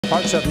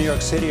Parts of New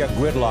York City are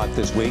gridlocked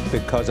this week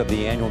because of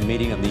the annual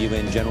meeting of the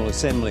UN General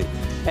Assembly.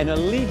 An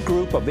elite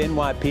group of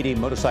NYPD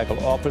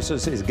motorcycle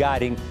officers is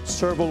guiding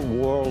several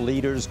world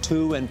leaders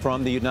to and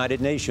from the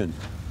United Nations.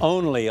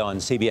 Only on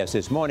CBS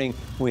This Morning,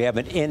 we have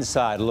an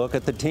inside look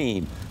at the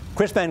team.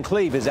 Kris Van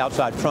Cleave is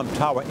outside Trump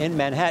Tower in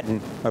Manhattan,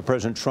 where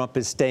President Trump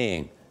is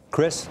staying.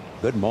 Kris,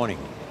 good morning.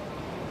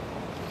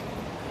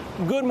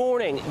 Good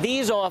morning.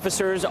 These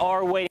officers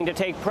are waiting to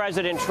take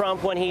President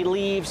Trump when he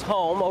leaves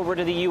home over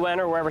to the UN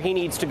or wherever he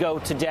needs to go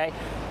today.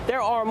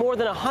 There are more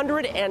than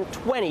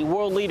 120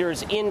 world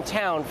leaders in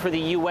town for the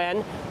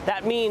UN.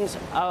 That means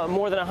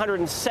more than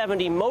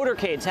 170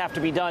 motorcades have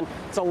to be done.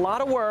 It's a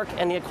lot of work,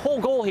 and the whole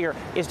goal here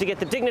is to get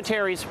the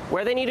dignitaries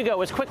where they need to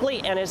go as quickly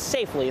and as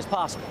safely as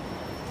possible.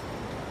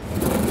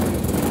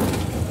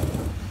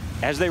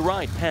 As they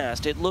ride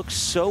past, it looks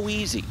so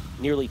easy.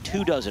 Nearly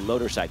 24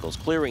 motorcycles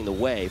clearing the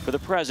way for the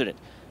president.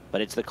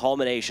 But it's the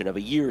culmination of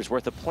a year's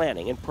worth of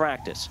planning and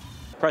practice.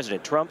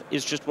 President Trump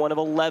is just one of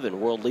 11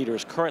 world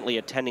leaders currently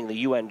attending the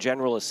UN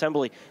General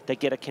Assembly that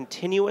get a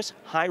continuous,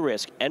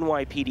 high-risk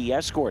NYPD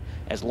escort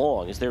as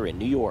long as they're in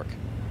New York.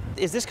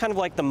 Is this kind of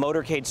like the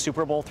motorcade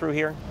Super Bowl through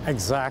here?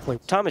 Exactly.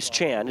 Thomas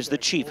Chan is the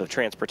chief of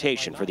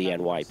transportation for the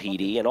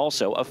NYPD and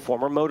also a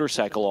former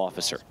motorcycle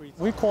officer.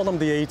 We call them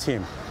the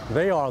A-Team.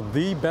 They are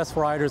the best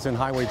riders in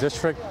Highway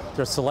District.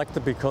 They're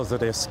selected because of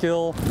their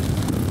skill.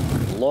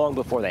 Long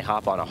before they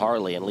hop on a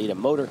Harley and lead a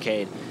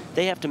motorcade,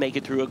 they have to make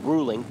it through a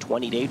grueling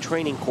 20-day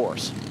training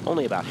course.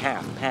 Only about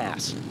half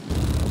pass.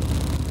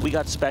 We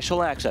got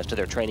special access to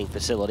their training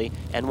facility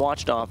and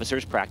watched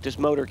officers practice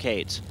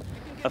motorcades.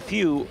 A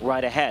few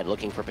ride ahead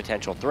looking for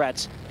potential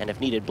threats and, if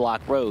needed,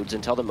 block roads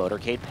until the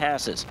motorcade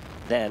passes,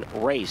 then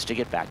race to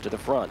get back to the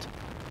front.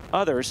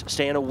 Others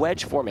stay in a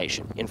wedge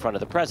formation in front of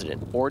the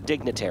president or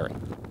dignitary.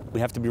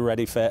 We have to be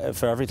ready for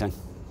everything.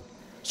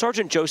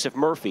 Sergeant Joseph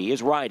Murphy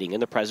is riding in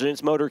the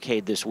president's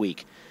motorcade this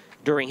week.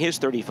 During his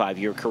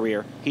 35-year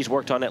career, he's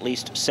worked on at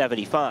least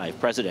 75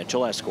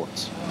 presidential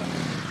escorts.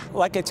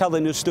 Like I tell the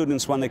new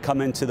students when they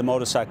come into the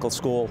motorcycle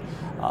school,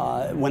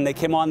 when they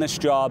came on this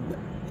job,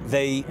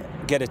 they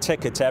get a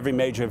ticket to every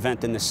major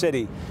event in the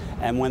city,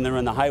 and when they're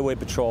in the highway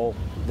patrol,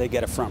 they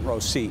get a front row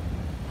seat.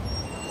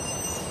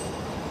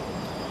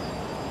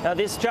 Now,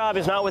 this job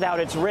is not without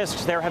its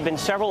risks. There have been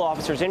several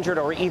officers injured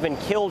or even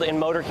killed in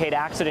motorcade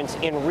accidents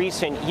in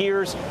recent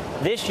years.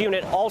 This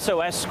unit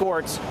also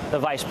escorts the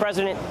vice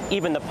president,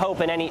 even the Pope,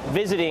 and any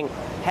visiting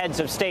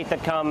heads of state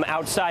that come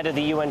outside of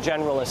the UN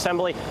General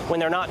Assembly. When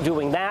they're not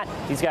doing that,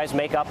 these guys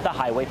make up the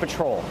highway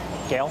patrol.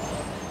 Gayle?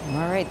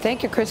 All right.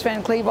 Thank you, Kris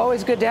Van Cleave.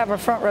 Always good to have a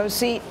front row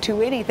seat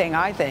to anything,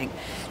 I think.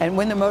 And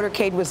when the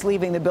motorcade was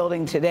leaving the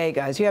building today,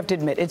 guys, you have to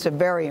admit, it's a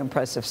very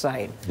impressive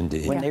sight.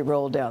 Indeed. When they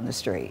rolled down the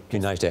street. It'd be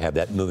nice to have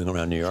that moving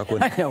around New York,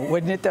 wouldn't it? I know,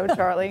 wouldn't it, though,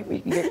 Charlie? We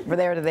can get from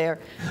there to there,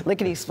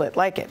 lickety-split.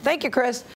 Like it. Thank you, Kris.